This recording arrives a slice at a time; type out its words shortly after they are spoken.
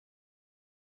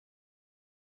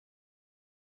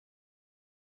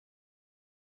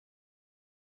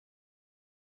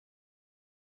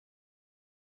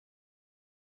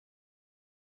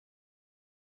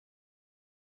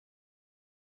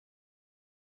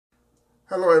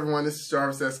Hello everyone, this is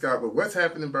Jarvis S. Scott with What's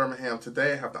Happening in Birmingham.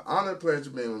 Today I have the honor and pleasure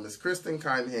of being with Miss Kristen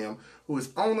Cottingham, who is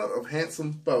owner of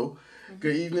Handsome Beaux.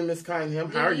 Good evening, Miss Cottingham.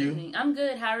 How are you? I'm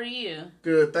good. How are you?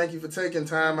 Good. Thank you for taking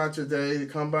time out your day to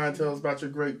come by and tell us about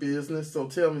your great business. So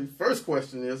tell me, first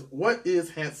question is, what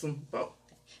is Handsome Beaux?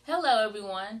 Hello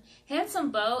everyone.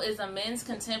 Handsome Beaux is a men's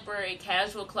contemporary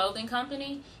casual clothing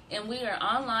company, and we are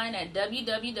online at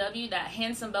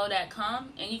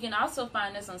www.handsomebow.com, and you can also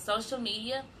find us on social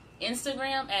media,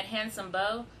 Instagram at Handsome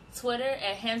Beaux, Twitter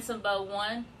at Handsome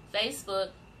Beaux1, Facebook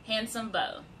Handsome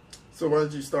Beaux. So why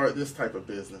did you start this type of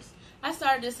business? I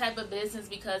started this type of business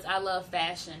because I love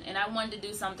fashion, and I wanted to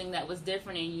do something that was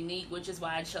different and unique, which is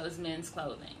why I chose men's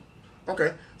clothing.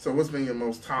 Okay, so what's been your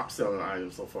most top selling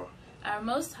item so far? Our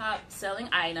most top selling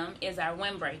item is our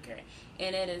windbreaker,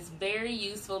 and it is very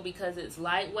useful because it's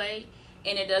lightweight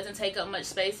and it doesn't take up much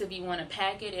space if you want to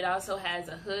pack it. It also has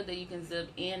a hood that you can zip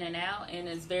in and out, and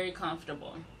it's very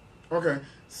comfortable. Okay,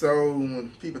 so when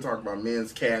people talk about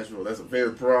men's casual, that's a very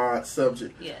broad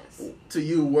subject. Yes. To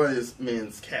you, what is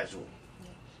men's casual?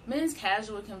 Men's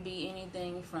casual can be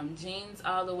anything from jeans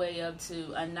all the way up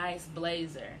to a nice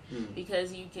blazer,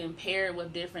 because you can pair it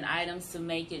with different items to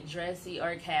make it dressy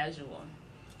or casual.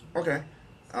 Okay.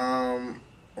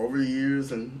 Over the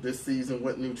years and this season,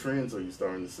 what new trends are you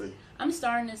starting to see? I'm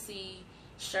starting to see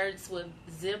shirts with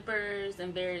zippers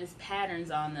and various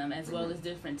patterns on them, as well as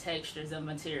different textures of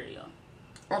material.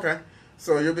 Okay.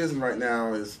 So your business right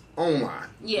now is online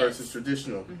versus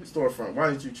traditional storefront.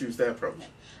 Why did you choose that approach?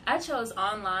 I chose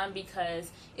online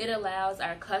because it allows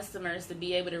our customers to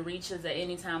be able to reach us at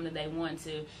any time that they want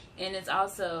to. And it's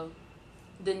also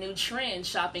the new trend,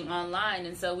 shopping online,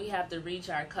 and so we have to reach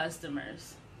our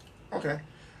customers. Okay.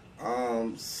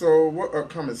 So what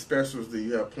upcoming specials do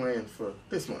you have planned for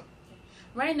this month?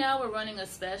 Right now we're running a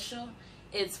special.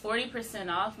 It's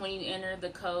 40% off when you enter the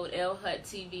code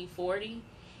LHUTTV40.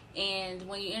 And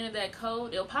when you enter that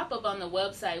code, it'll pop up on the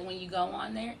website when you go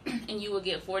on there, and you will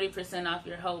get 40% off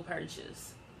your whole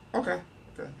purchase. Okay.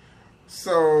 Okay.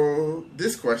 So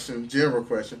this question, general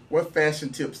question, what fashion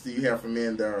tips do you have for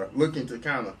men that are looking to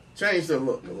kind of change their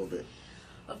look a little bit?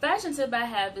 A fashion tip I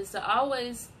have is to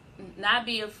always not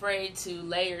be afraid to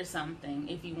layer something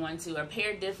if you want to, or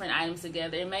pair different items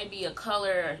together. It may be a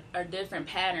color or different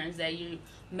patterns that you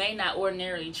may not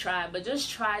ordinarily try, but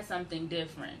just try something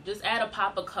different. Just add a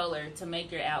pop of color to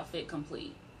make your outfit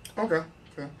complete. Okay.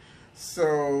 Okay.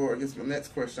 So I guess my next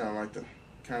question I'd like to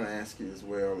kind of ask you as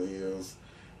well is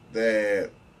that,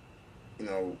 you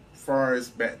know, far as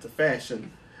back to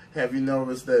fashion, have you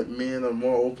noticed that men are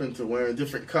more open to wearing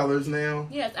different colors now?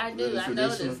 Yes, I do. I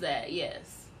noticed that,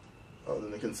 yes. Oh,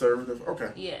 than the conservative? Okay.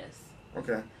 Yes.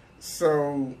 Okay.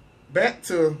 So back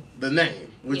to the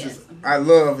name, which is I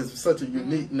love. It's such a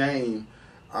unique name.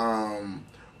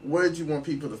 What did you want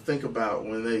people to think about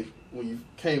when you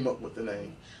came up with the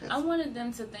name? I wanted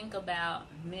them to think about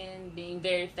men being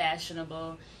very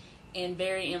fashionable and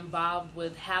very involved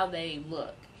with how they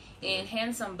look. And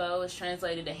Handsome Beaux is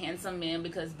translated to handsome men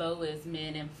because beau is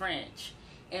men in French.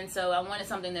 And so I wanted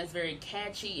something that's very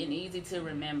catchy and easy to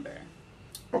remember.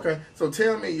 Okay, so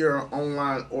tell me your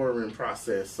online ordering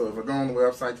process. So if I go on the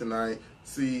website tonight,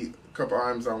 see a couple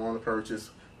items I want to purchase,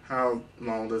 how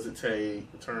long does it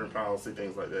take, return policy,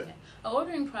 things like that? Our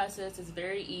ordering process is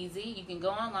very easy. You can go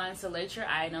online, select your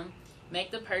item,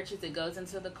 make the purchase, it goes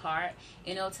into the cart,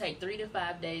 and it'll take 3 to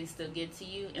 5 days to get to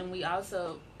you. And we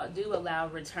also do allow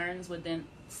returns within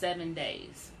 7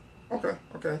 days. Okay,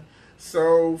 okay.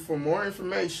 So for more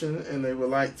information and they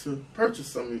would like to purchase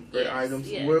some great items,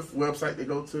 what website they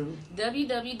go to?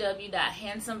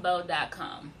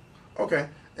 www.handsomebow.com. Okay.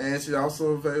 And she's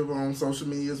also available on social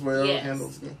media as well. Yes.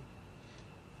 Handles again.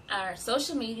 Our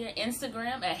social media,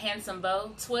 Instagram at Handsome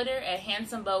Beaux, Twitter at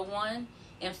Handsome Beaux1,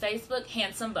 and Facebook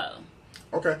Handsome Beaux.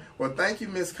 Okay. Well, thank you,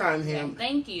 Miss Cottingham.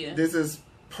 Thank you. This is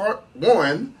part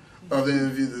 1 of the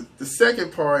interview. The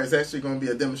second part is actually going to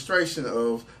be a demonstration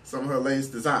of some of her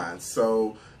latest designs.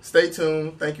 So stay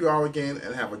tuned. Thank you all again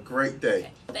and have a great day.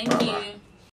 Thank you.